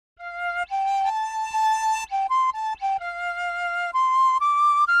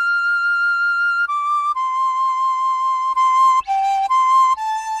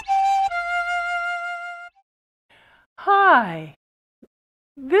Hi,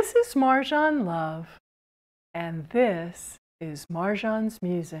 this is Marjohn Love, and this is Marjohn's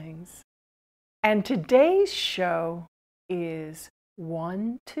Musings. And today's show is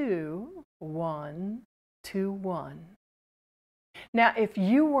 1, 2, 1, 2, 1. Now, if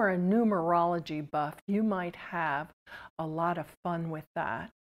you were a numerology buff, you might have a lot of fun with that.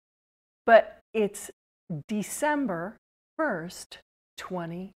 But it's December 1st,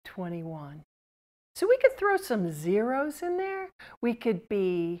 2021. So we could throw some zeros in there. We could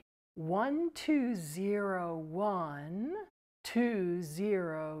be 1201,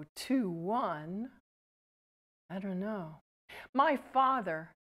 2021. I don't know. My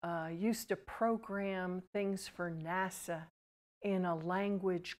father used to program things for NASA in a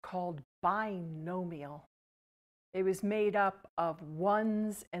language called binomial. It was made up of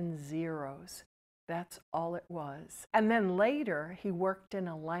ones and zeros. That's all it was. And then later, he worked in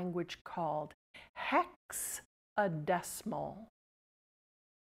a language called hexadecimal.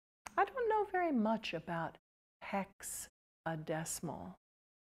 I don't know very much about hexadecimal.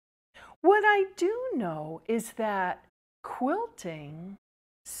 What I do know is that quilting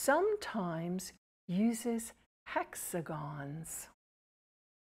sometimes uses hexagons.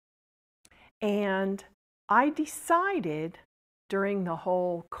 And I decided during the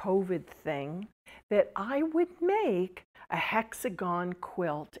whole COVID thing that I would make a hexagon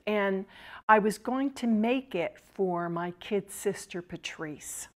quilt, and I was going to make it for my kid sister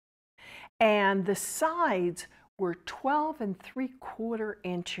Patrice. And the sides were 12 3/4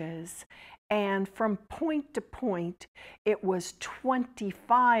 inches, and from point to point it was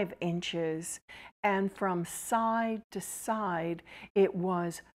 25 inches, and from side to side it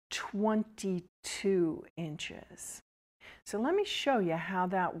was 22 inches. So let me show you how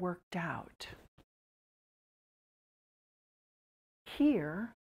that worked out.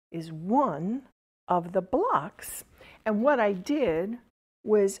 Here is one of the blocks, and what I did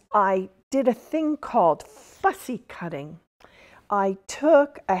was I did a thing called fussy cutting. I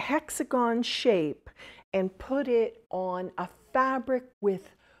took a hexagon shape and put it on a fabric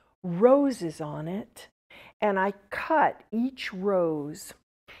with roses on it, and I cut each rose.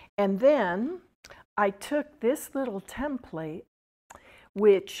 And then I took this little template,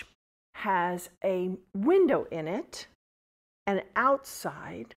 which has a window in it, and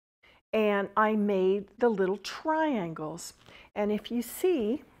outside, and I made the little triangles. And if you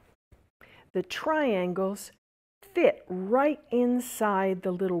see, the triangles fit right inside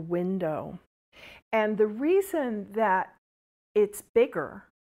the little window. And the reason that it's bigger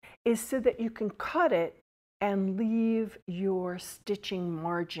is so that you can cut it and leave your stitching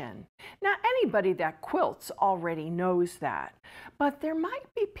margin. Now, anybody that quilts already knows that, but there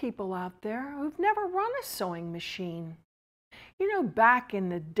might be people out there who've never run a sewing machine. You know, back in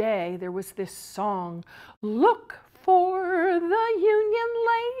the day, there was this song, "Look for the Union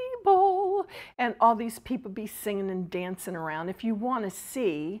label," and all these people be singing and dancing around. If you want to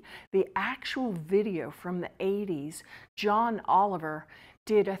see the actual video from the 80s, John Oliver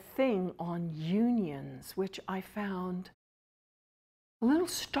did a thing on unions, which I found a little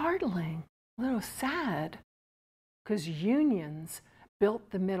startling, a little sad, because unions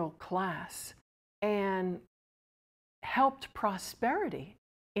built the middle class and helped prosperity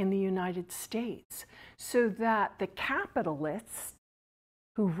in the United States, so that the capitalists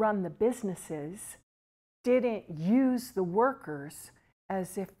who run the businesses didn't use the workers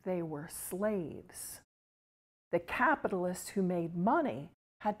as if they were slaves. The capitalists who made money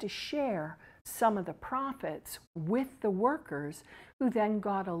had to share some of the profits with the workers, who then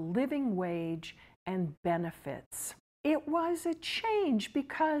got a living wage and benefits. It was a change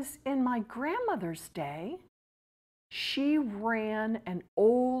because in my grandmother's day, she ran an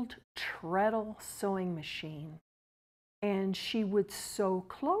old treadle sewing machine, and she would sew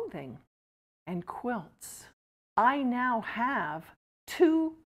clothing and quilts. I now have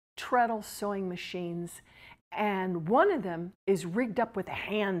 2 treadle sewing machines, and one of them is rigged up with a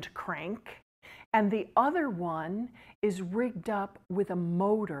hand crank, and the other one is rigged up with a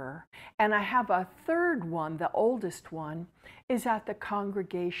motor. And I have a third one, the oldest one, is at the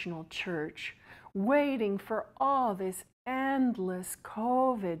Congregational Church, waiting for all this endless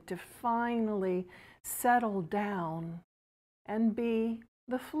COVID to finally settle down and be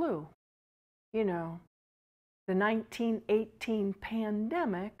the flu. You know, the 1918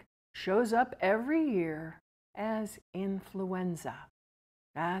 pandemic shows up every year as influenza.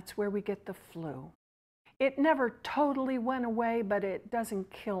 That's where we get the flu. It never totally went away, but it doesn't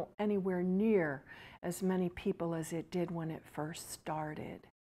kill anywhere near as many people as it did when it first started.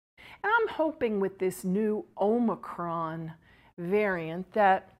 And I'm hoping with this new Omicron variant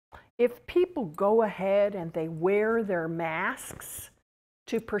that if people go ahead and they wear their masks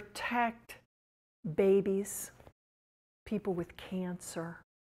to protect babies, people with cancer,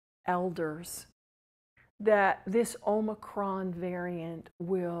 elders, that this Omicron variant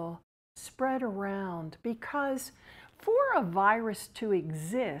will spread around, because for a virus to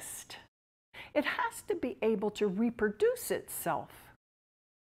exist, it has to be able to reproduce itself.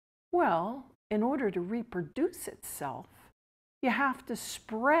 Well, in order to reproduce itself, you have to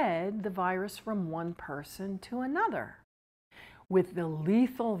spread the virus from one person to another. With the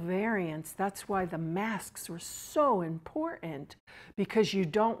lethal variants, that's why the masks were so important, because you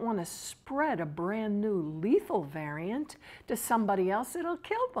don't want to spread a brand new lethal variant to somebody else. It'll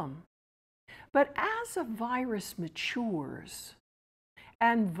kill them. But as a virus matures,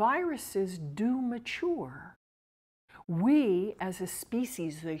 and viruses do mature, we as a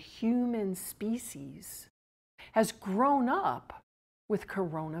species, the human species, has grown up with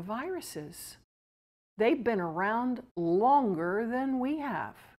coronaviruses. They've been around longer than we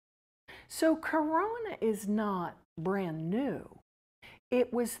have. So corona is not brand new.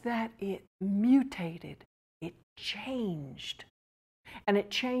 It was that it mutated, it changed, and it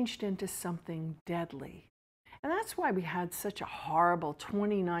changed into something deadly. And that's why we had such a horrible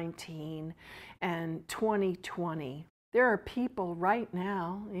 2019 and 2020. There are people right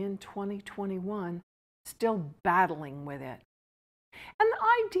now in 2021 still battling with it. And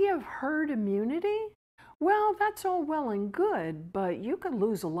the idea of herd immunity, well, that's all well and good, but you could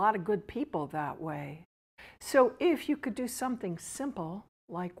lose a lot of good people that way. So if you could do something simple,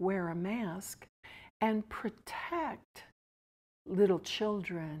 like wear a mask, and protect little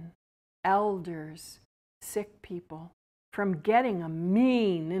children, elders, sick people from getting a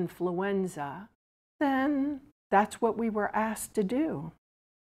mean influenza, then that's what we were asked to do.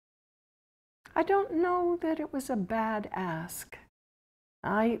 I don't know that it was a bad ask.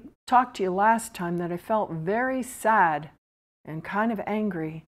 I talked to you last time that I felt very sad and kind of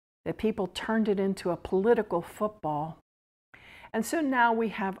angry that people turned it into a political football. And so now we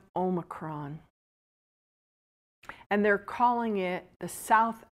have Omicron. And they're calling it the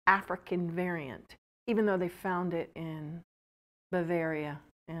South African variant, even though they found it in Bavaria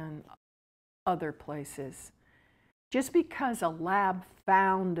and other places. Just because a lab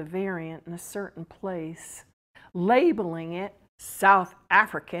found a variant in a certain place, labeling it South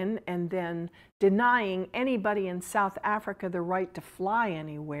African and then denying anybody in South Africa the right to fly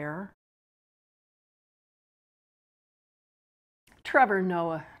anywhere. Trevor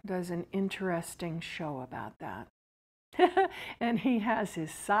Noah does an interesting show about that. And he has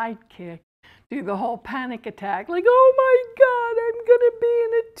his sidekick do the whole panic attack, like, oh my God, I'm gonna be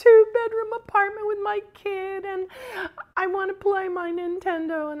in a 2-bedroom apartment with my kid and I want to play my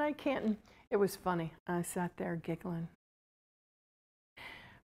Nintendo and I can't. It was funny. I sat there giggling.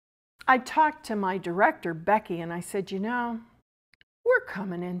 I talked to my director, Becky, and I said, you know, we're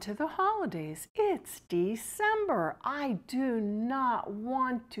coming into the holidays. It's December. I do not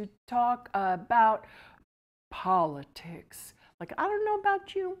want to talk about politics. Like, I don't know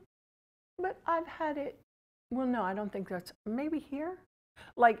about you, but I've had it. Well, no, I don't think that's, maybe here.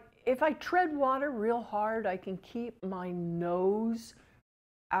 Like, if I tread water real hard, I can keep my nose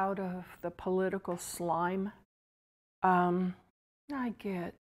out of the political slime. I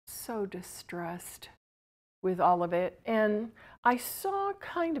get so distressed with all of it. And I saw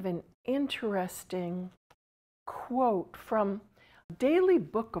kind of an interesting quote from Daily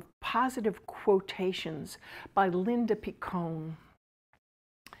Book of Positive Quotations by Linda Picone.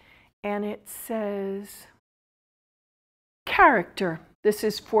 And it says, character. This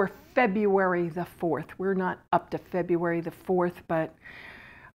is for February the 4th. We're not up to February the 4th, but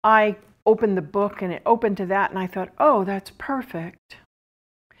I opened the book and it opened to that and I thought, oh, that's perfect.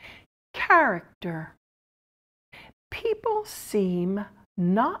 Character. People seem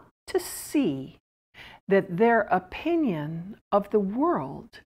not to see that their opinion of the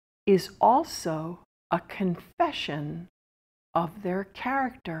world is also a confession of their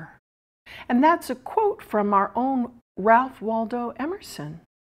character. And that's a quote from our own Ralph Waldo Emerson.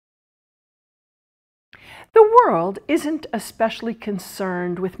 The world isn't especially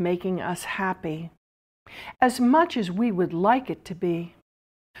concerned with making us happy, as much as we would like it to be.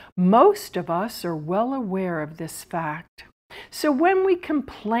 Most of us are well aware of this fact. So when we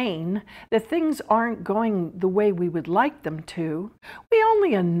complain that things aren't going the way we would like them to, we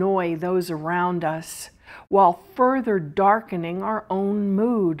only annoy those around us, while further darkening our own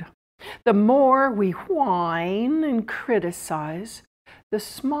mood. The more we whine and criticize, the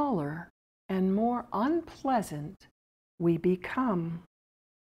smaller and more unpleasant we become.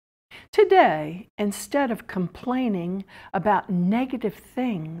 Today, instead of complaining about negative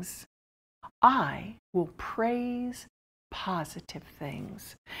things, I will praise positive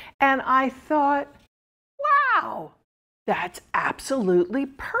things. And I thought, wow, that's absolutely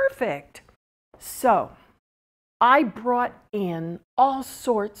perfect. So I brought in all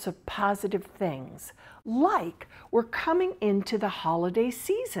sorts of positive things, like we're coming into the holiday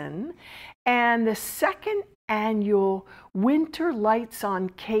season, and the second annual Winter Lights on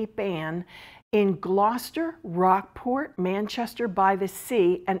Cape Ann in Gloucester, Rockport, Manchester by the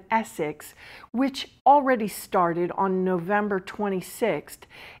Sea, and Essex, which already started on November 26th,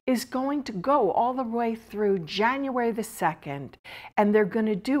 is going to go all the way through January the 2nd. And they're going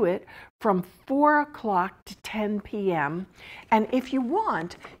to do it from 4 o'clock to 10 p.m. And if you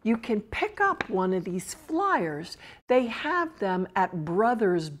want, you can pick up one of these flyers. They have them at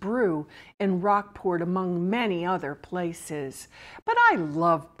Brothers Brew in Rockport, among many other places. But I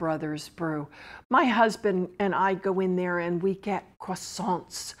love Brothers Brew. My husband and I go in there and we get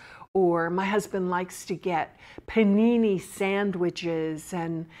croissants, or my husband likes to get panini sandwiches,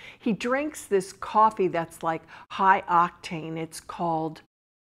 and he drinks this coffee that's like high octane. It's called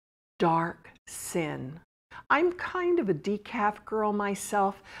Dark Sin. I'm kind of a decaf girl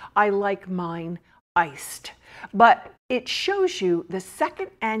myself. I like mine iced. But it shows you the second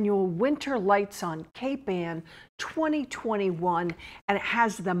annual Winter Lights on Cape Ann 2021, and it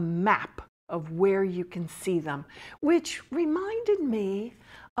has the map of where you can see them, which reminded me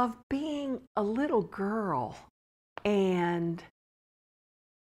of being a little girl, and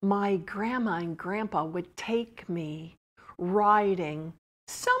my grandma and grandpa would take me riding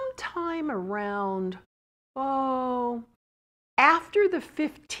sometime around, after the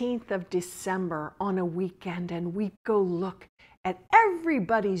 15th of December on a weekend, and we'd go look at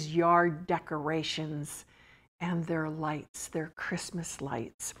everybody's yard decorations and their lights, their Christmas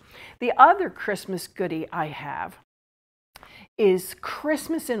lights. The other Christmas goodie I have is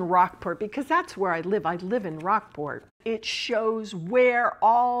Christmas in Rockport, because that's where I live. I live in Rockport. It shows where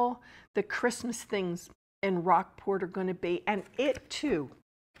all the Christmas things in Rockport are going to be, and it too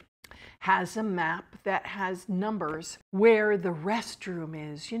has a map that has numbers where the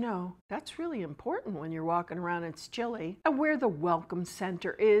restroom is. You know, that's really important when you're walking around and it's chilly. And where the welcome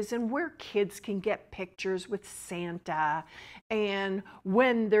center is, and where kids can get pictures with Santa, and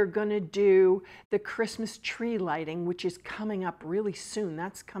when they're gonna do the Christmas tree lighting, which is coming up really soon.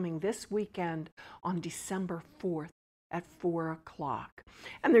 That's coming this weekend on December 4th. At 4 o'clock.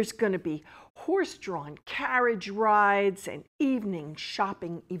 And there's going to be horse-drawn carriage rides and evening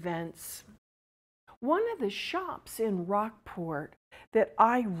shopping events. One of the shops in Rockport that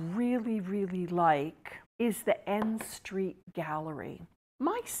I really like is the N Street Gallery.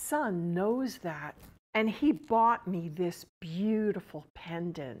 My son knows that, and he bought me this beautiful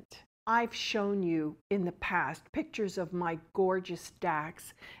pendant. I've shown you in the past pictures of my gorgeous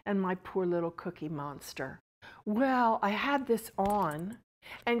Dax and my poor little Cookie Monster. Well, I had this on,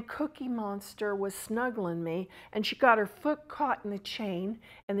 and Cookie Monster was snuggling me, and she got her foot caught in the chain,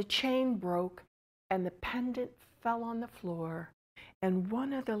 and the chain broke, and the pendant fell on the floor, and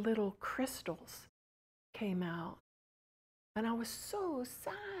one of the little crystals came out. And I was so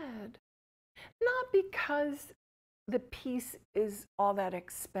sad. Not because the piece is all that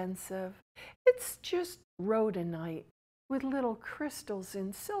expensive. It's just rhodonite with little crystals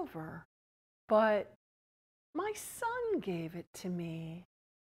in silver. But my son gave it to me,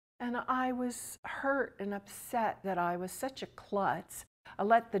 and I was hurt and upset that I was such a klutz. I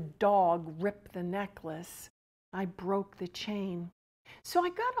let the dog rip the necklace. I broke the chain. So I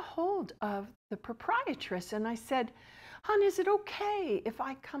got a hold of the proprietress and I said, "Hon, is it okay if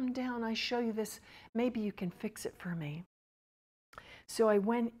I come down, I show you this? Maybe you can fix it for me." So I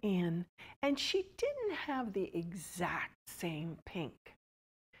went in, and she didn't have the exact same pink,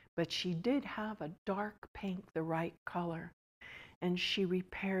 but she did have a dark pink, the right color, and she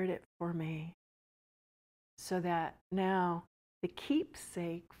repaired it for me so that now the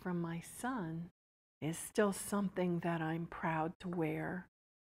keepsake from my son is still something that I'm proud to wear.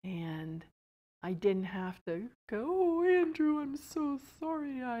 And I didn't have to go, "Oh, Andrew, I'm so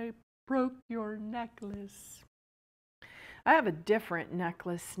sorry I broke your necklace." I have a different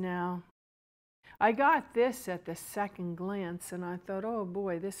necklace now. I got this at the second glance, and I thought, oh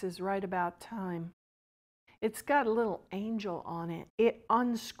boy, this is right about time. It's got a little angel on it. It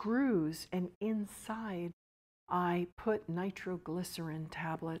unscrews, and inside I put nitroglycerin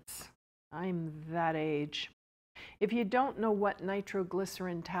tablets. I'm that age. If you don't know what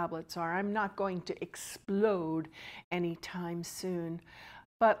nitroglycerin tablets are, I'm not going to explode anytime soon.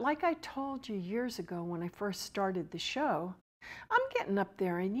 But like I told you years ago when I first started the show, I'm getting up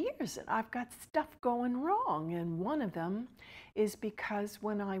there in years and I've got stuff going wrong. And one of them is because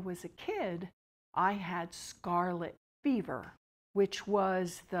when I was a kid, I had scarlet fever, which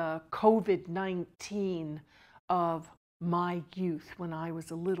was the COVID-19 of my youth when I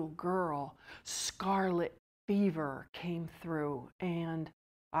was a little girl. Scarlet fever came through and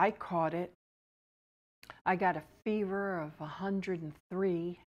I caught it. I got a fever of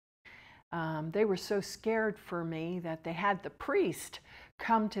 103. They were so scared for me that they had the priest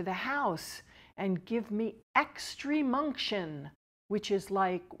come to the house and give me extreme unction, which is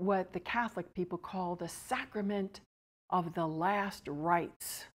like what the Catholic people call the sacrament of the last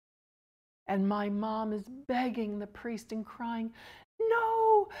rites. And my mom is begging the priest and crying,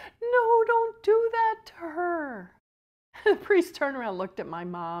 "No, no, don't do that to her." The priest turned around, looked at my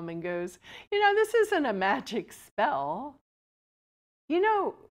mom and goes, "This isn't a magic spell.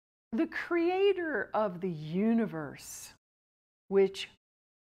 The creator of the universe, which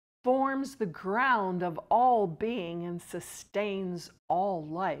forms the ground of all being and sustains all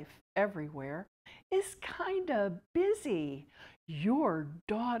life everywhere, is kind of busy. Your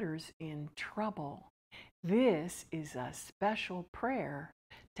daughter's in trouble. This is a special prayer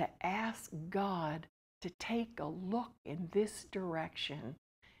to ask God to take a look in this direction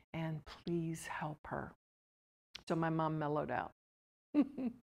and please help her." So my mom mellowed out.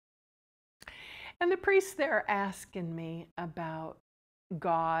 And the priest there asking me about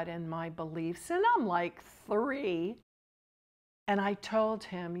God and my beliefs, and I'm like 3. And I told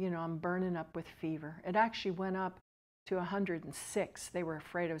him, I'm burning up with fever. It actually went up to 106. They were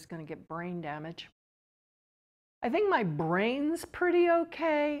afraid I was going to get brain damage. I think my brain's pretty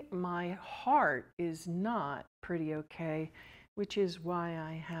okay. My heart is not pretty okay, which is why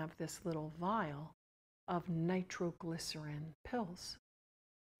I have this little vial of nitroglycerin pills.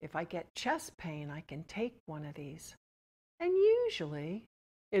 If I get chest pain, I can take one of these. And usually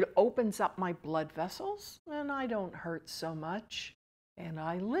it opens up my blood vessels and I don't hurt so much and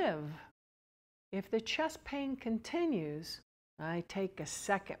I live. If the chest pain continues, I take a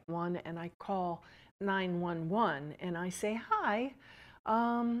second one and I call 911 and I say, "Hi,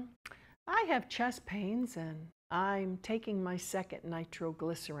 I have chest pains and I'm taking my second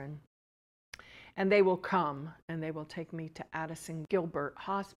nitroglycerin." And they will come and they will take me to Addison Gilbert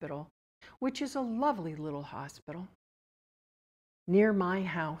Hospital, which is a lovely little hospital near my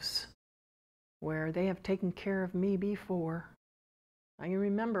house where they have taken care of me before. I can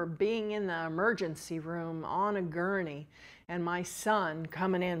remember being in the emergency room on a gurney and my son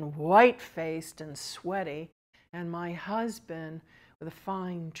coming in white-faced and sweaty and my husband with a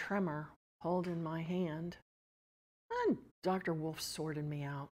fine tremor holding my hand. And Dr. Wolf sorted me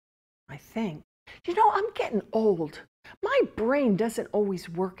out, I think. I'm getting old. My brain doesn't always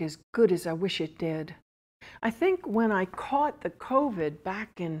work as good as I wish it did. I think when I caught the COVID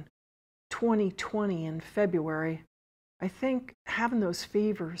back in 2020 in February, I think having those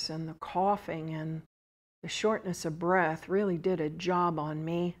fevers and the coughing and the shortness of breath really did a job on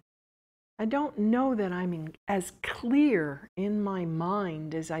me. I don't know that I'm as clear in my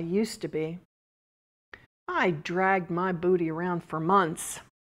mind as I used to be. I dragged my booty around for months.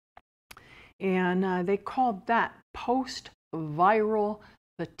 And they called that post-viral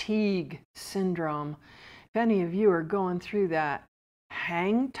fatigue syndrome. If any of you are going through that,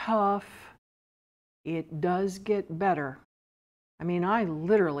 hang tough. It does get better. I mean, I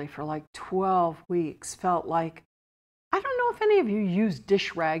literally for like 12 weeks felt like, I don't know if any of you use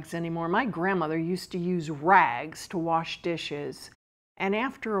dish rags anymore. My grandmother used to use rags to wash dishes. And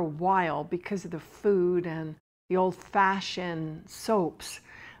after a while, because of the food and the old-fashioned soaps,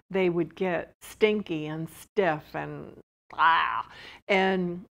 they would get stinky and stiff and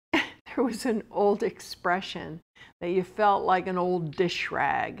and there was an old expression that you felt like an old dish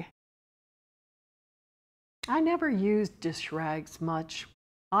rag. I never used dish rags much.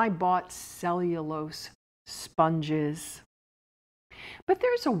 I bought cellulose sponges. But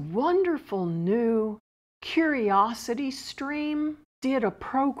there's a wonderful new Curiosity Stream did a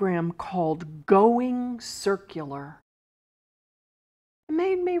program called Going Circular. It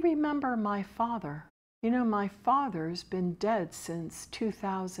made me remember my father. My father's been dead since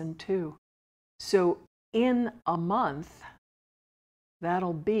 2002. So in a month,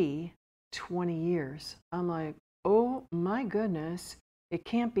 that'll be 20 years. I'm like, oh my goodness, it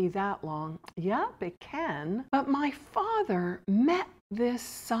can't be that long. Yep, it can. But my father met this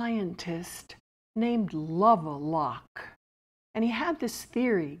scientist named Lovelock. And he had this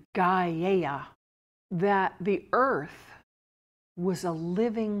theory, Gaia, that the earth was a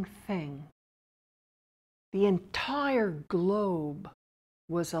living thing. The entire globe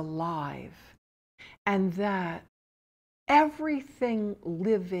was alive, and that everything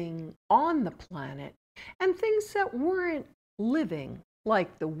living on the planet and things that weren't living,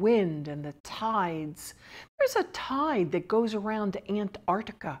 like the wind and the tides. There's a tide that goes around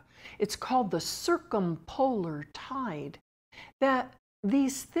Antarctica. It's called the circumpolar tide. That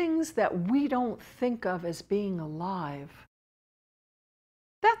these things that we don't think of as being alive,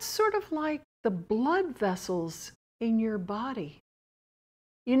 that's sort of like the blood vessels in your body.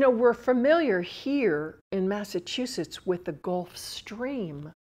 You know, we're familiar here in Massachusetts with the Gulf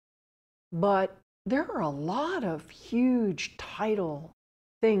Stream, but there are a lot of huge tidal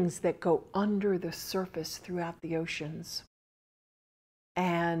things that go under the surface throughout the oceans.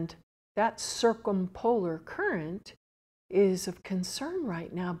 And that circumpolar current is of concern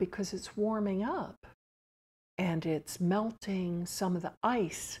right now because it's warming up and it's melting some of the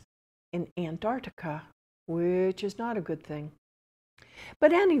ice in Antarctica, which is not a good thing.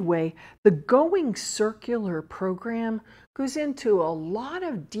 But anyway, the Going Circular program goes into a lot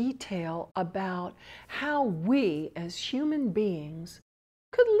of detail about how we as human beings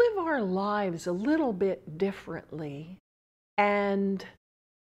could live our lives a little bit differently and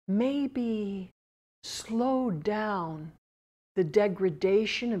maybe slow down the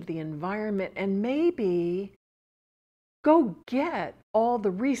degradation of the environment and maybe go get all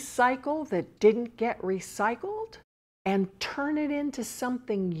the recycle that didn't get recycled and turn it into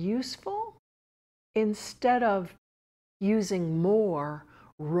something useful instead of using more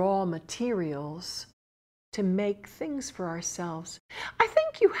raw materials to make things for ourselves. I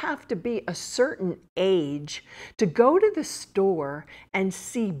think you have to be a certain age to go to the store and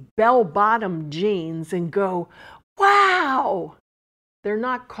see bell-bottom jeans and go, wow! They're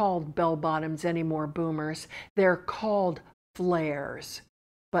not called bell-bottoms anymore, boomers. They're called flares.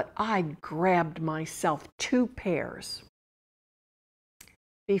 But I grabbed myself 2 pairs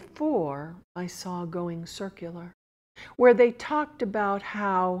before I saw Going Circular, where they talked about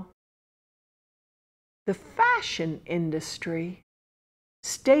how the fashion industry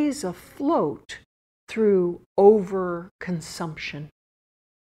stays afloat through overconsumption.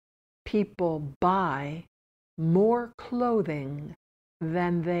 People buy more clothing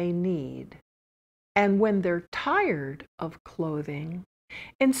than they need. And when they're tired of clothing,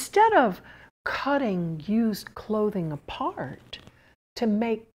 instead of cutting used clothing apart to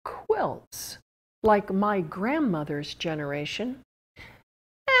make quilts like my grandmother's generation,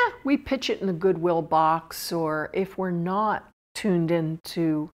 we pitch it in the Goodwill box, or if we're not tuned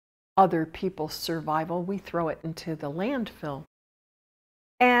into other people's survival, we throw it into the landfill.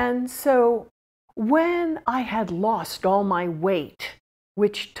 And so when I had lost all my weight,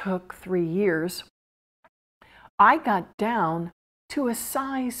 which took 3 years, I got down to a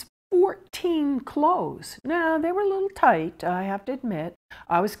size 14 clothes. Now, they were a little tight, I have to admit.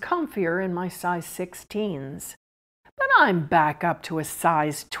 I was comfier in my size 16s. But I'm back up to a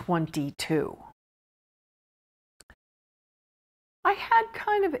size 22. I had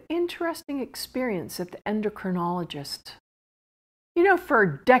kind of an interesting experience at the endocrinologist. You know,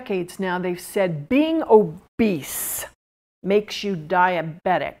 for decades now, they've said being obese makes you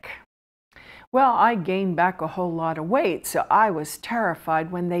diabetic. Well, I gained back a whole lot of weight, so I was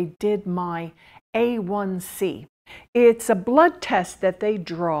terrified when they did my A1C. It's a blood test that they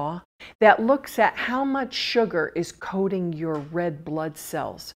draw that looks at how much sugar is coating your red blood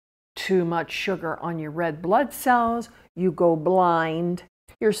cells. Too much sugar on your red blood cells, you go blind,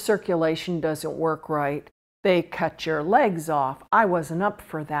 your circulation doesn't work right, they cut your legs off. I wasn't up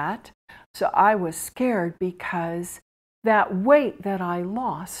for that, so I was scared because that weight that I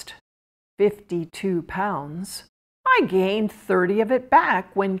lost, 52 pounds, I gained 30 of it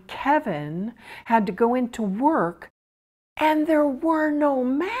back when Kevin had to go into work and there were no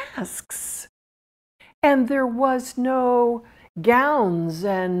masks and there was no gowns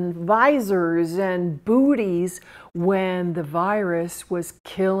and visors and booties when the virus was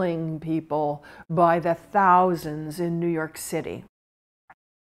killing people by the thousands in New York City.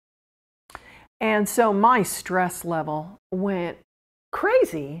 And so my stress level went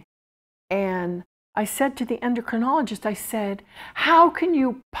crazy, and I said to the endocrinologist, I said, how can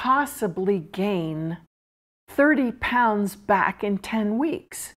you possibly gain 30 pounds back in 10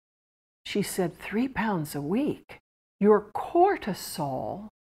 weeks? She said, 3 pounds a week. Your cortisol,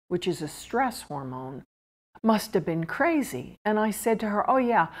 which is a stress hormone, must have been crazy. And I said to her, oh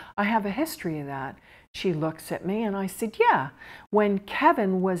yeah, I have a history of that. She looks at me and I said, yeah, when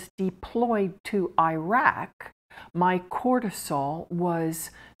Kevin was deployed to Iraq, my cortisol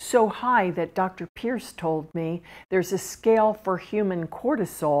was so high that Dr. Pierce told me there's a scale for human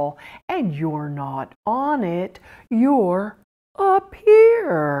cortisol and you're not on it, you're up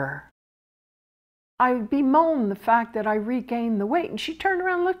here. I bemoaned the fact that I regained the weight. And she turned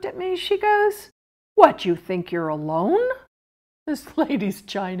around and looked at me. She goes, "What, you think you're alone?" This lady's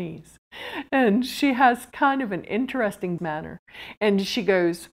Chinese. And she has kind of an interesting manner. And she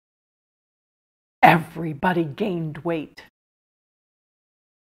goes, "Everybody gained weight."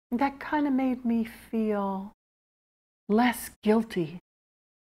 That kind of made me feel less guilty,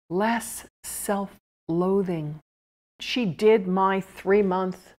 less self-loathing. She did my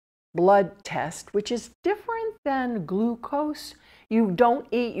 3-month blood test, which is different than glucose. You don't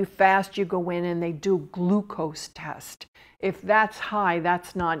eat, you fast, you go in and they do glucose test. If that's high,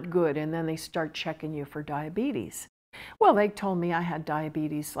 that's not good, and then they start checking you for diabetes. Well, they told me I had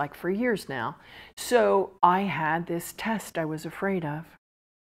diabetes like for years now. So I had this test I was afraid of.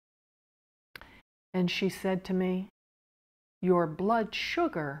 And she said to me, "Your blood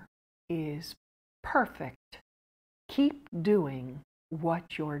sugar is perfect. Keep doing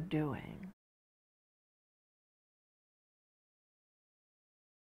what you're doing."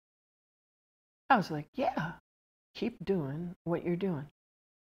 I was like, yeah, keep doing what you're doing.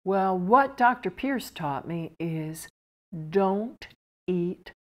 Well, what Dr. Pierce taught me is don't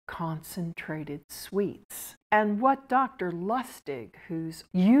eat concentrated sweets. And what Dr. Lustig, who's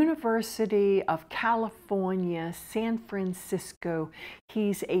University of California, San Francisco,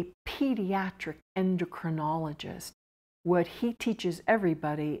 he's a pediatric endocrinologist. What he teaches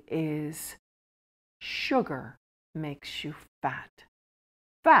everybody is sugar makes you fat.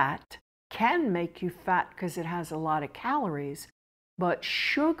 Fat can make you fat because it has a lot of calories, but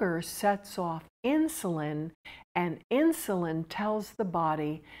sugar sets off insulin, and insulin tells the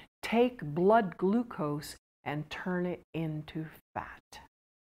body, take blood glucose and turn it into fat.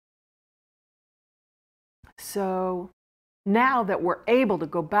 So now that we're able to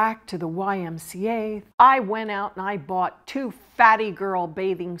go back to the YMCA, I went out and I bought 2 fatty girl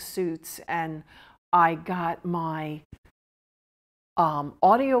bathing suits, and I got my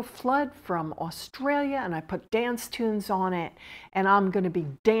audio flood from Australia, and I put dance tunes on it, and I'm going to be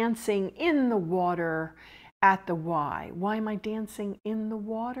dancing in the water at the Y. Why am I dancing in the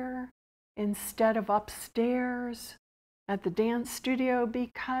water instead of upstairs at the dance studio?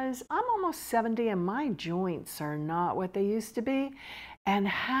 Because I'm almost 70 and my joints are not what they used to be, and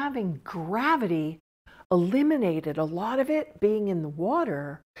having gravity eliminated a lot of it. Being in the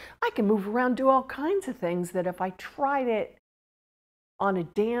water, I can move around, do all kinds of things that if I tried it on a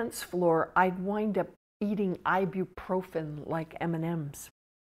dance floor, I'd wind up eating ibuprofen like M&Ms.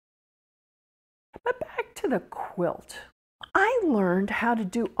 But back to the quilt. I learned how to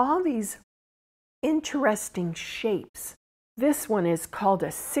do all these interesting shapes. This one is called a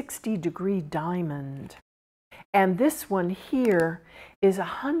 60-degree diamond. And this one here is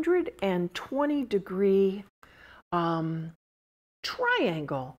a 120-degree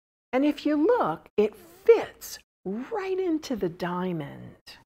triangle. And if you look, it fits right into the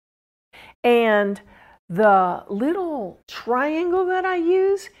diamond. And the little triangle that I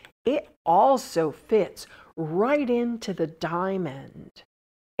use, it also fits right into the diamond.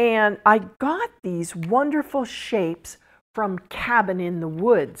 And I got these wonderful shapes from Cabin in the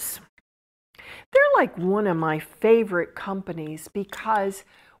Woods. They're like one of my favorite companies because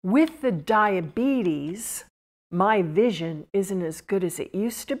with the diabetes, my vision isn't as good as it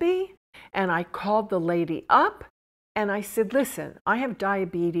used to be. And I called the lady up and I said, "Listen, I have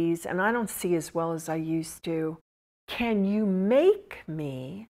diabetes and I don't see as well as I used to. Can you make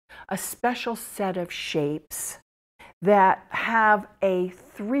me a special set of shapes that have a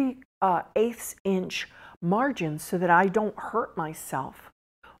 3/8 inch margin so that I don't hurt myself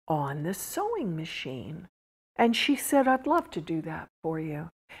on the sewing machine?" And she said, "I'd love to do that for you."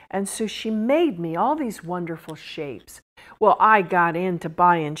 And so she made me all these wonderful shapes. Well, I got into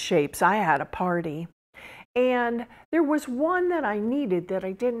buying shapes. I had a party. And there was one that I needed that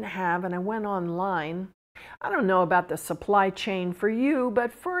I didn't have, and I went online. I don't know about the supply chain for you,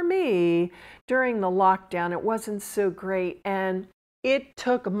 but for me, during the lockdown, it wasn't so great. And it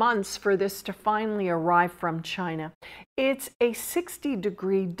took months for this to finally arrive from China. It's a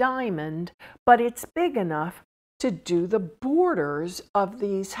 60-degree diamond, but it's big enough to do the borders of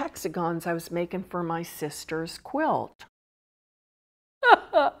these hexagons I was making for my sister's quilt.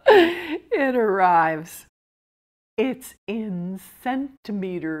 It arrives. It's in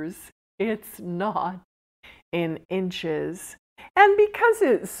centimeters. It's not in inches. And because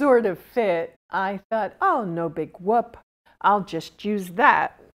it sort of fit, I thought, oh, no big whoop. I'll just use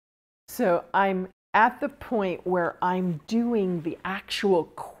that. So I'm at the point where I'm doing the actual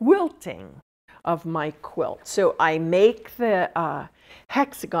quilting of my quilt. So I make the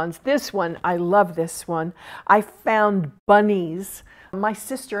hexagons. This one, I love this one. I found bunnies My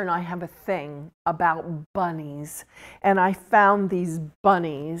sister and I have a thing about bunnies, and I found these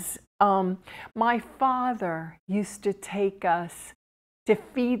bunnies. My father used to take us to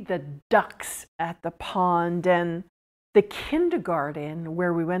feed the ducks at the pond, and the kindergarten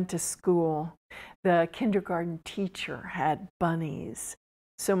where we went to school, the kindergarten teacher had bunnies.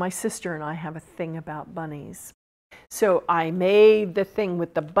 So my sister and I have a thing about bunnies. So I made the thing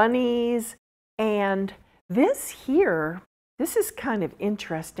with the bunnies, and this here, this is kind of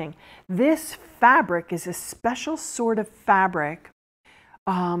interesting. This fabric is a special sort of fabric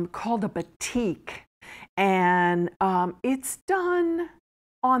called a batik, and it's done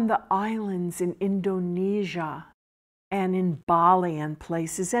on the islands in Indonesia and in Bali and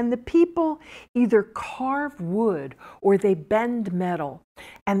places, and the people either carve wood or they bend metal,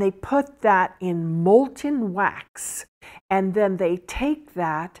 and they put that in molten wax, and then they take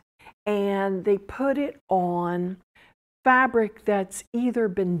that and they put it on fabric that's either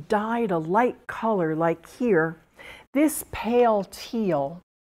been dyed a light color, like here, this pale teal.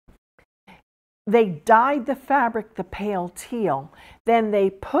 They dyed the fabric the pale teal, then they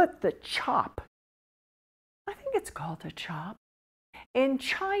put the chop, I think it's called a chop. In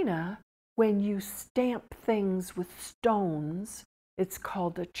China, when you stamp things with stones, it's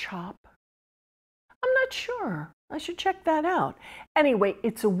called a chop. I'm not sure. I should check that out. Anyway,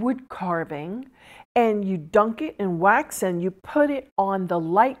 it's a wood carving, and you dunk it in wax and you put it on the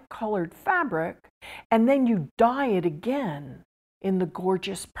light colored fabric, and then you dye it again in the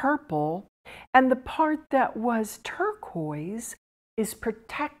gorgeous purple, and the part that was turquoise is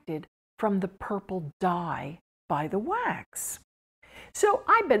protected from the purple dye by the wax. So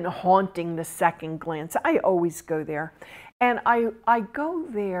I've been haunting the Second Glance. I always go there. And I go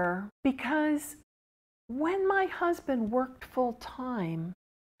there because when my husband worked full time,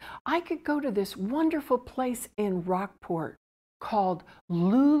 I could go to this wonderful place in Rockport called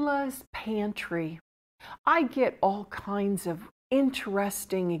Lula's Pantry. I get all kinds of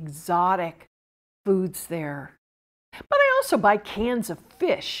interesting, exotic foods there. But I also buy cans of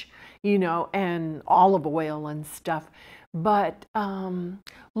fish, you know, and olive oil and stuff. But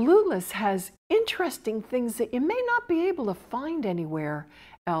Lula's has interesting things that you may not be able to find anywhere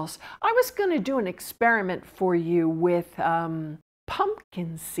else. I was going to do an experiment for you with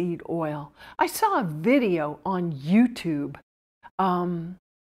pumpkin seed oil. I saw a video on YouTube,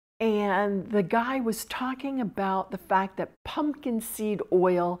 and the guy was talking about the fact that pumpkin seed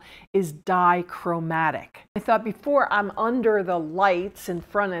oil is dichromatic. I thought, before I'm under the lights in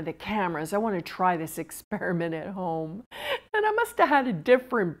front of the cameras, I want to try this experiment at home. And I must have had a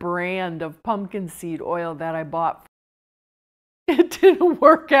different brand of pumpkin seed oil that I bought. It didn't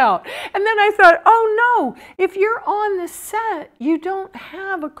work out. And then I thought, oh no, if you're on the set, you don't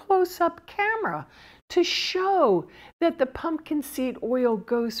have a close-up camera to show that the pumpkin seed oil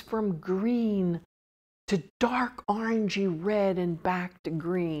goes from green to dark orangey red and back to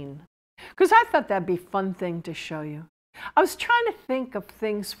green. Because I thought that'd be a fun thing to show you. I was trying to think of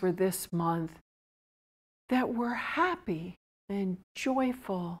things for this month that were happy and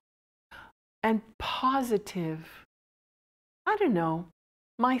joyful and positive. I don't know.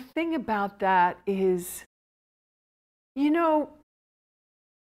 My thing about that is, you know,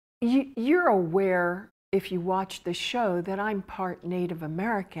 you're aware, if you watch the show, that I'm part Native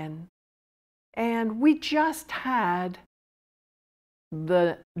American. And we just had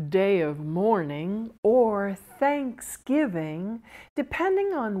the day of mourning or Thanksgiving,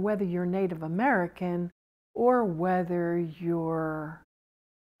 depending on whether you're Native American or whether you're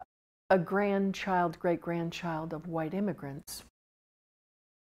a grandchild, great-grandchild of white immigrants.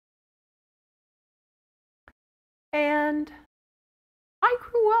 And I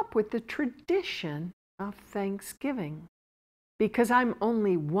grew up with the tradition of Thanksgiving because I'm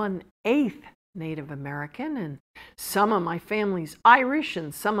only 1/8 Native American, and some of my family's Irish,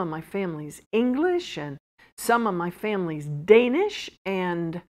 and some of my family's English, and some of my family's Danish,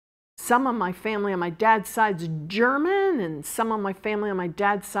 and some of my family on my dad's side's German, and some of my family on my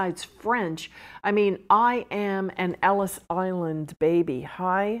dad's side's French. I mean, I am an Ellis Island baby.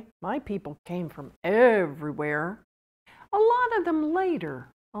 Hi, my people came from everywhere. A lot of them later.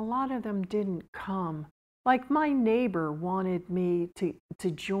 A lot of them didn't come. Like my neighbor wanted me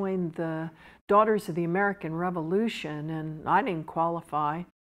to join the Daughters of the American Revolution, and I didn't qualify,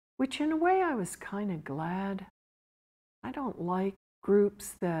 which in a way I was kind of glad. I don't like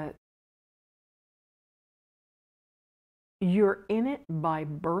groups that you're in it by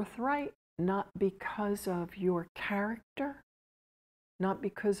birthright, not because of your character, not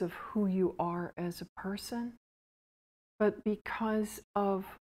because of who you are as a person, but because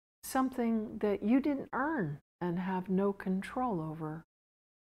of something that you didn't earn and have no control over?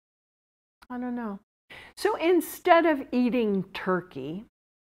 I don't know. So instead of eating turkey,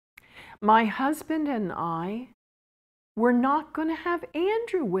 my husband and I were not going to have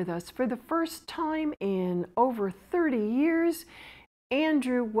Andrew with us. For the first time in over 30 years,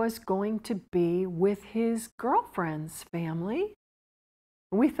 Andrew was going to be with his girlfriend's family.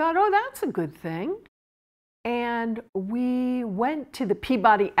 We thought, oh, that's a good thing. And we went to the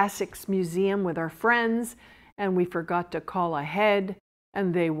Peabody Essex Museum with our friends, and we forgot to call ahead,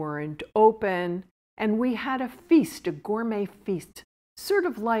 and they weren't open. And we had a feast, a gourmet feast, sort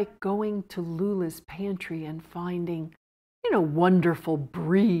of like going to Lula's pantry and finding, you know, wonderful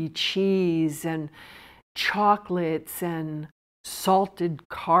brie cheese and chocolates and salted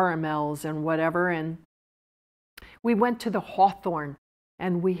caramels and whatever. And we went to the Hawthorne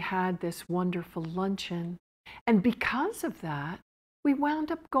and we had this wonderful luncheon. And because of that, we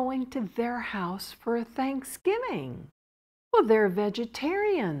wound up going to their house for a Thanksgiving. Well, they're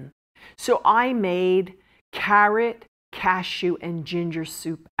vegetarian. So I made carrot, cashew, and ginger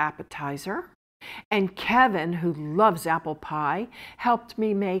soup appetizer. And Kevin, who loves apple pie, helped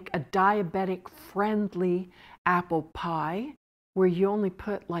me make a diabetic-friendly apple pie where you only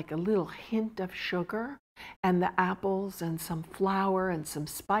put like a little hint of sugar and the apples and some flour and some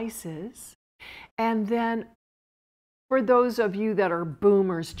spices. And then for those of you that are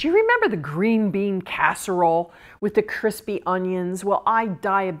boomers, do you remember the green bean casserole with the crispy onions? Well, I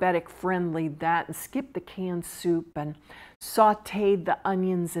diabetic-friendlied that and skipped the canned soup and sauteed the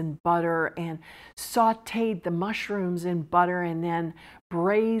onions in butter and sauteed the mushrooms in butter and then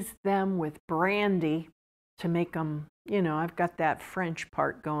braised them with brandy to make them, you know, I've got that French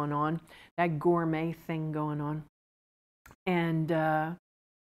part going on, that gourmet thing going on. And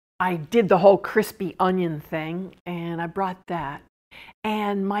I did the whole crispy onion thing, and I brought that.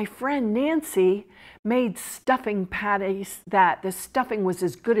 And my friend Nancy made stuffing patties that the stuffing was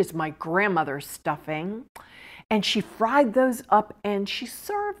as good as my grandmother's stuffing. And she fried those up and she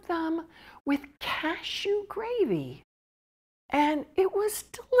served them with cashew gravy. And it was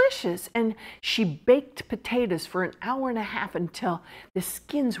delicious. And she baked potatoes for an hour and a half until the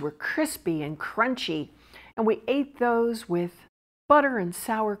skins were crispy and crunchy. And we ate those with butter and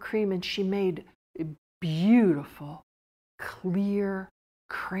sour cream, and she made a beautiful, clear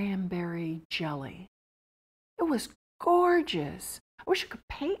cranberry jelly. It was gorgeous. I wish I could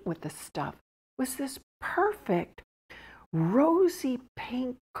paint with this stuff. It was this perfect rosy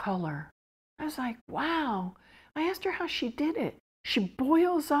pink color. I was like, wow. I asked her how she did it. She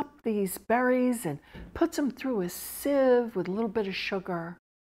boils up these berries and puts them through a sieve with a little bit of sugar.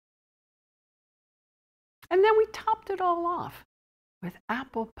 And then we topped it all off with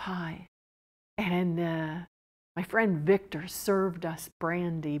apple pie. And my friend Victor served us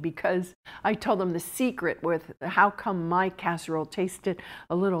brandy because I told him the secret with how come my casserole tasted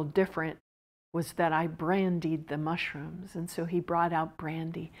a little different was that I brandied the mushrooms. And so he brought out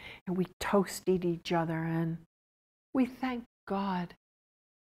brandy and we toasted each other and we thank God.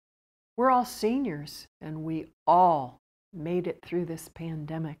 We're all seniors and we all made it through this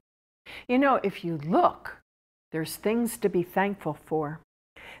pandemic. You know, if you look, there's things to be thankful for.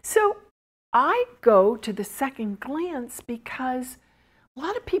 So I go to the second glance because a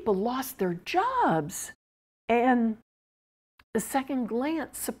lot of people lost their jobs, and the second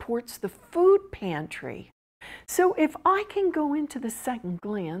glance supports the food pantry. So if I can go into the second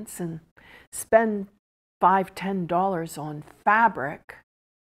glance and spend $5, $10 on fabric,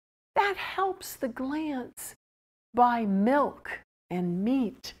 that helps the glance buy milk and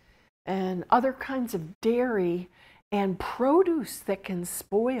meat and other kinds of dairy and produce that can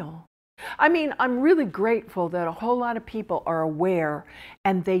spoil. I mean, I'm really grateful that a whole lot of people are aware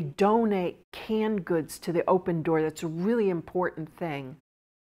and they donate canned goods to the Open Door. That's a really important thing.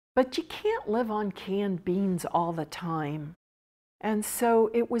 But you can't live on canned beans all the time. And so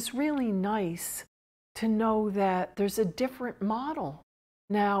it was really nice to know that there's a different model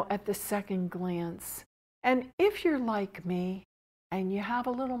now at the second glance. And if you're like me and you have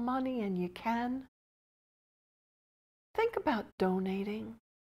a little money and you can, think about donating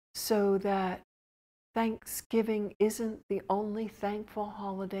so that Thanksgiving isn't the only thankful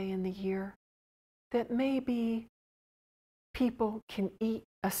holiday in the year, that maybe people can eat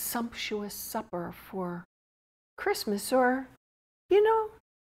a sumptuous supper for Christmas, or, you know,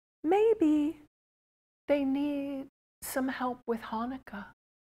 maybe they need some help with Hanukkah.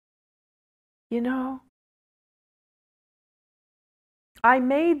 You know, I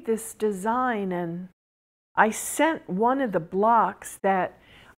made this design and I sent one of the blocks that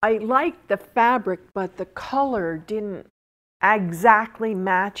I liked the fabric, but the color didn't exactly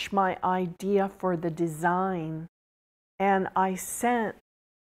match my idea for the design. And I sent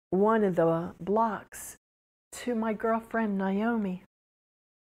one of the blocks to my girlfriend Naomi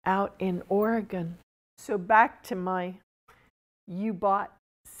out in Oregon. So back to my, you bought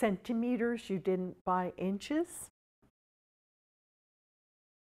centimeters, you didn't buy inches.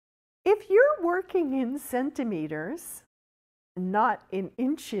 If you're working in centimeters, not in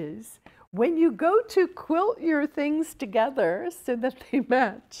inches, when you go to quilt your things together so that they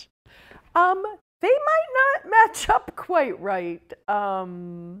match, they might not match up quite right.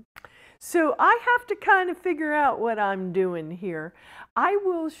 So I have to kind of figure out what I'm doing here. I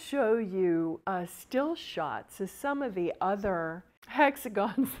will show you still shots of some of the other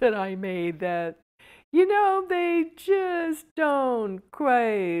hexagons that I made that, you know, they just don't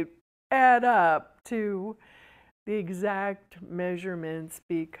quite add up to the exact measurements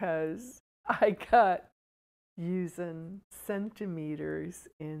because I cut using centimeters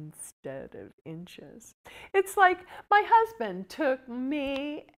instead of inches. It's like my husband took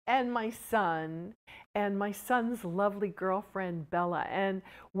me and my son's lovely girlfriend Bella, and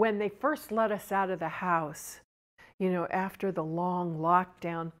when they first let us out of the house, you know, after the long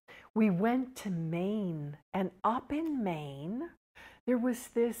lockdown, we went to Maine, and up in Maine there was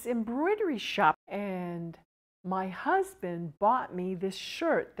this embroidery shop, and my husband bought me this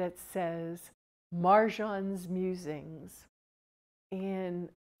shirt that says Marjohn's Musings in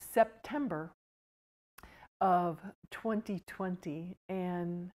September of 2020.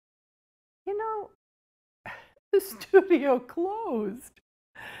 And, you know, the studio closed.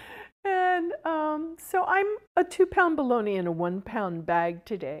 And so I'm a 2-pound bologna in a 1-pound bag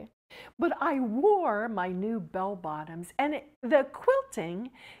today. But I wore my new bell bottoms, and the quilting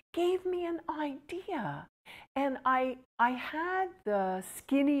gave me an idea. And I had the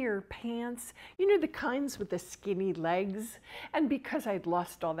skinnier pants, you know, the kinds with the skinny legs. And because I'd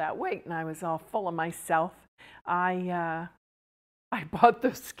lost all that weight and I was all full of myself, I bought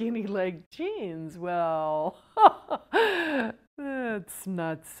those skinny leg jeans. Well, that's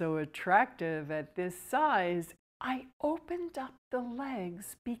not so attractive at this size. I opened up the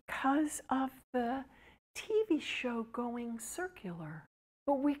legs because of the TV show going circular.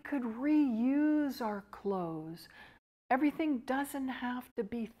 But we could reuse our clothes. Everything doesn't have to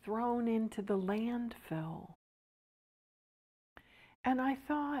be thrown into the landfill. And I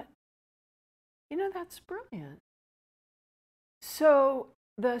thought, you know, that's brilliant. So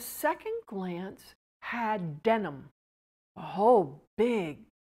the second glance had denim, a whole big,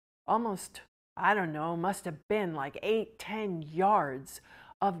 almost, I don't know, must have been like 8-10 yards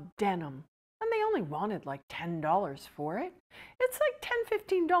of denim. And they only wanted like $10 for it. It's like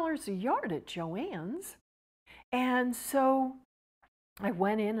 $10-15 a yard at Joann's. And so I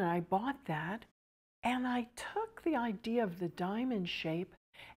went in and I bought that. And I took the idea of the diamond shape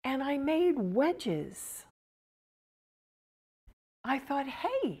and I made wedges. I thought,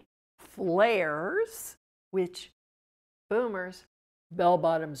 hey, flares, which boomers, bell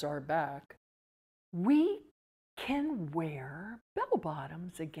bottoms are back. We can wear bell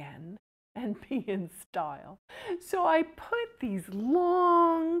bottoms again and be in style. So I put these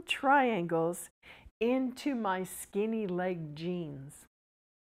long triangles into my skinny leg jeans.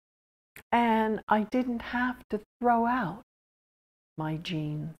 And I didn't have to throw out my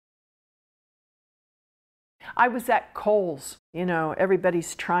jeans. I was at Kohl's, you know,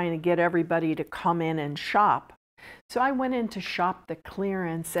 everybody's trying to get everybody to come in and shop. So I went in to shop the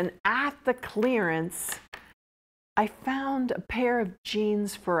clearance, and at the clearance, I found a pair of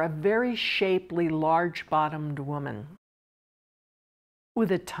jeans for a very shapely, large-bottomed woman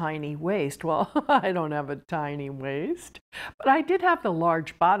with a tiny waist. Well, I don't have a tiny waist, but I did have the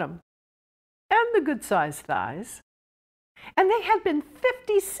large bottom and the good-sized thighs. And they had been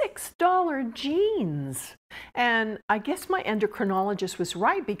 $56 jeans. And I guess my endocrinologist was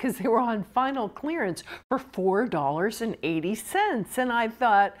right because they were on final clearance for $4.80. And I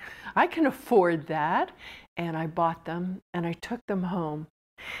thought, I can afford that. And I bought them and I took them home.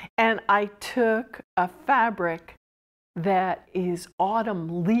 And I took a fabric that is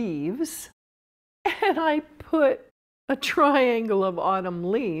autumn leaves and I put a triangle of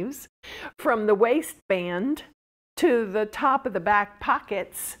autumn leaves from the waistband to the top of the back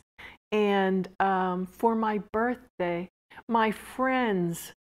pockets. And for my birthday, my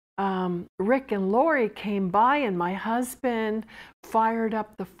friends, Rick and Lori, came by, and my husband fired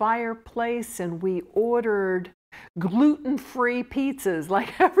up the fireplace, and we ordered gluten-free pizzas.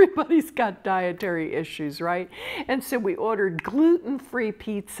 Like, everybody's got dietary issues, right? And so we ordered gluten-free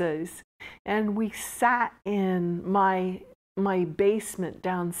pizzas, and we sat in my basement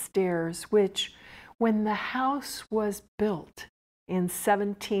downstairs, which when the house was built in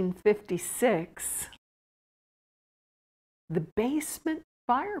 1756, the basement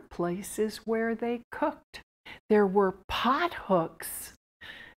fireplace is where they cooked. There were pot hooks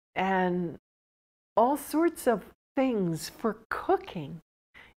and all sorts of things for cooking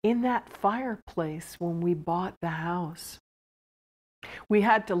in that fireplace when we bought the house. We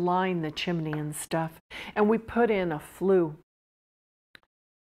had to line the chimney and stuff, and we put in a flue.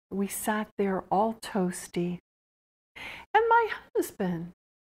 We sat there all toasty, and my husband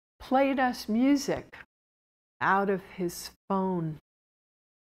played us music out of his phone.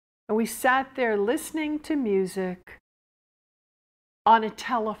 And we sat there listening to music on a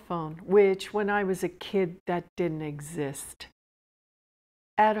telephone, which when I was a kid, that didn't exist.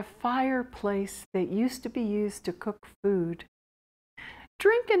 At a fireplace that used to be used to cook food,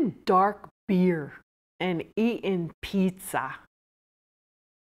 drinking dark beer and eating pizza.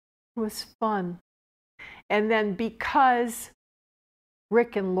 It was fun. And then because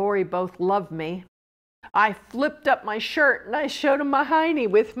Rick and Lori both love me, I flipped up my shirt and I showed them my hiney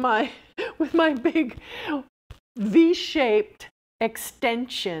with my big V-shaped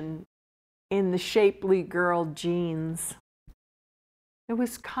extension in the Shapely Girl jeans. It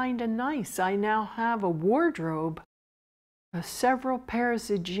was kind of nice. I now have a wardrobe of several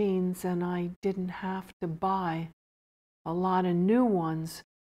pairs of jeans, and I didn't have to buy a lot of new ones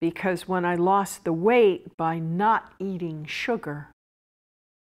because when I lost the weight by not eating sugar,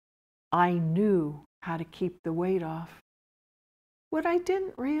 I knew how to keep the weight off. What I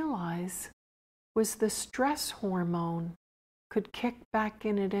didn't realize was the stress hormone could kick back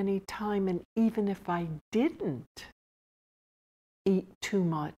in at any time, and even if I didn't eat too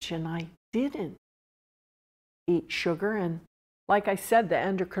much and I didn't eat sugar, and like I said, the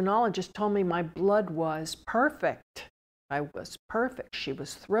endocrinologist told me my blood was perfect. I was perfect. She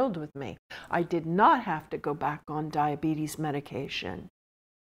was thrilled with me. I did not have to go back on diabetes medication.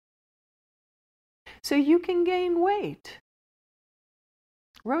 So you can gain weight.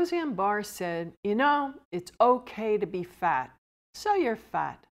 Roseanne Barr said, you know, it's okay to be fat. So you're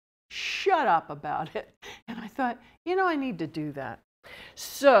fat. Shut up about it. And I thought, you know, I need to do that.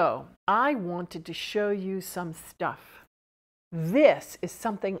 So I wanted to show you some stuff. This is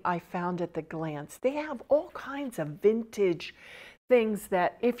something I found at the Glance. They have all kinds of vintage things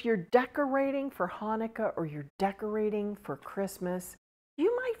that if you're decorating for Hanukkah or you're decorating for Christmas,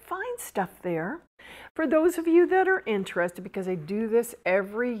 you might find stuff there. For those of you that are interested, because I do this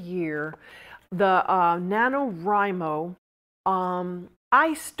every year, the NaNoWriMo,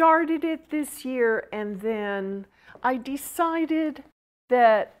 I started it this year, and then I decided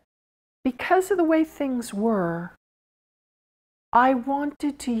that because of the way things were, I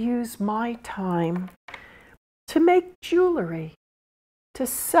wanted to use my time to make jewelry to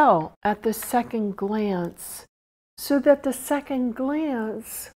sell at the Second Glance, so that the Second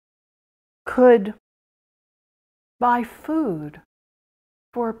Glance could buy food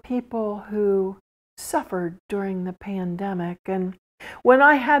for people who suffered during the pandemic. And when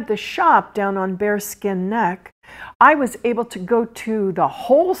I had the shop down on Bearskin Neck, I was able to go to the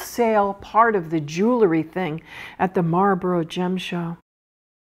wholesale part of the jewelry thing at the Marlboro Gem Show.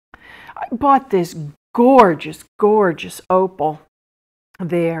 I bought this gorgeous, gorgeous opal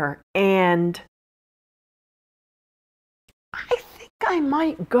there, and I think I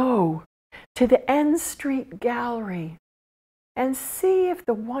might go to the N Street Gallery and see if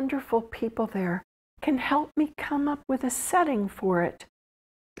the wonderful people there can help me come up with a setting for it.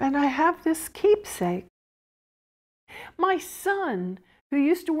 And I have this keepsake. My son, who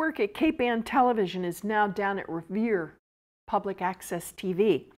used to work at Cape Ann Television, is now down at Revere Public Access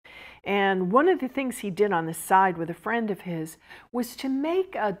TV. And one of the things he did on the side with a friend of his was to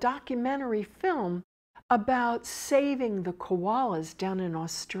make a documentary film about saving the koalas down in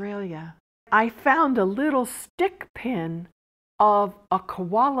Australia. I found a little stick pin of a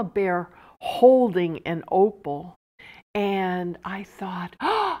koala bear holding an opal, and I thought,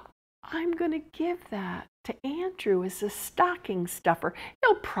 oh, I'm going to give that to Andrew as a stocking stuffer.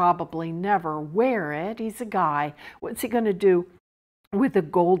 He'll probably never wear it. He's a guy. What's he going to do with a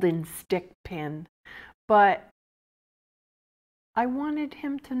golden stick pin? But I wanted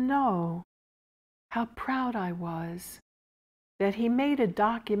him to know how proud I was that he made a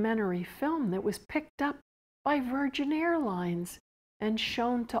documentary film that was picked up by Virgin Airlines and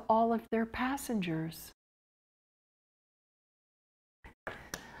shown to all of their passengers.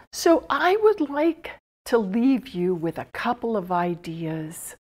 So I would like to leave you with a couple of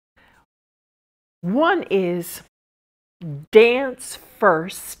ideas. One is dance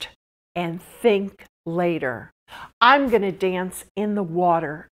first and think later. I'm going to dance in the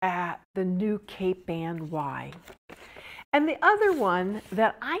water at the new Cape Ann Y. And the other one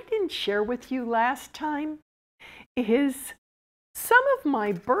that I didn't share with you last time is some of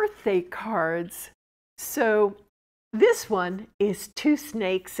my birthday cards. So this one is two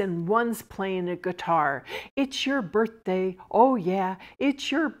snakes and one's playing a guitar. It's your birthday, oh yeah,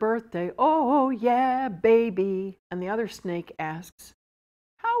 it's your birthday, oh yeah, baby. And the other snake asks,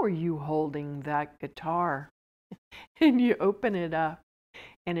 how are you holding that guitar? And you open it up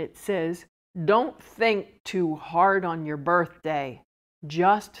and it says, don't think too hard on your birthday,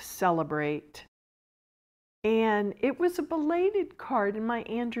 just celebrate. And it was a belated card, and my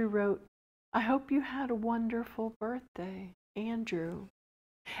Andrew wrote, I hope you had a wonderful birthday, Andrew.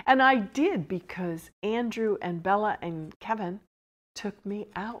 And I did, because Andrew and Bella and Kevin took me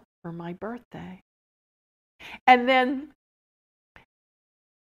out for my birthday. And then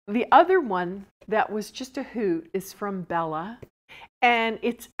the other one that was just a hoot is from Bella. And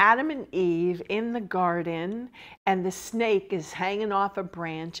it's Adam and Eve in the garden, and the snake is hanging off a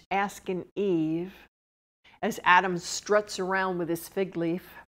branch asking Eve, as Adam struts around with his fig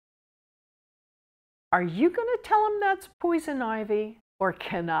leaf, are you going to tell him that's poison ivy, or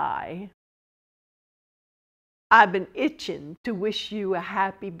can I? I've been itching to wish you a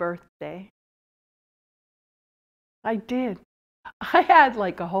happy birthday. I did. I had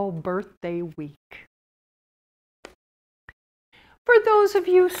like a whole birthday week. For those of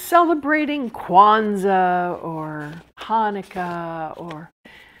you celebrating Kwanzaa or Hanukkah or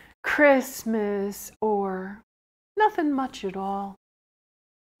Christmas or nothing much at all,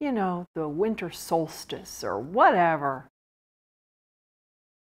 you know, the winter solstice or whatever,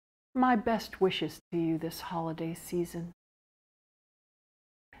 my best wishes to you this holiday season.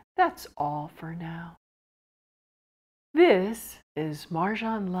 That's all for now. This is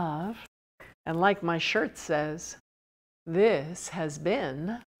Marjohn Love, and like my shirt says, this has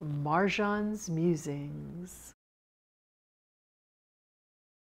been Marjohn's Musings.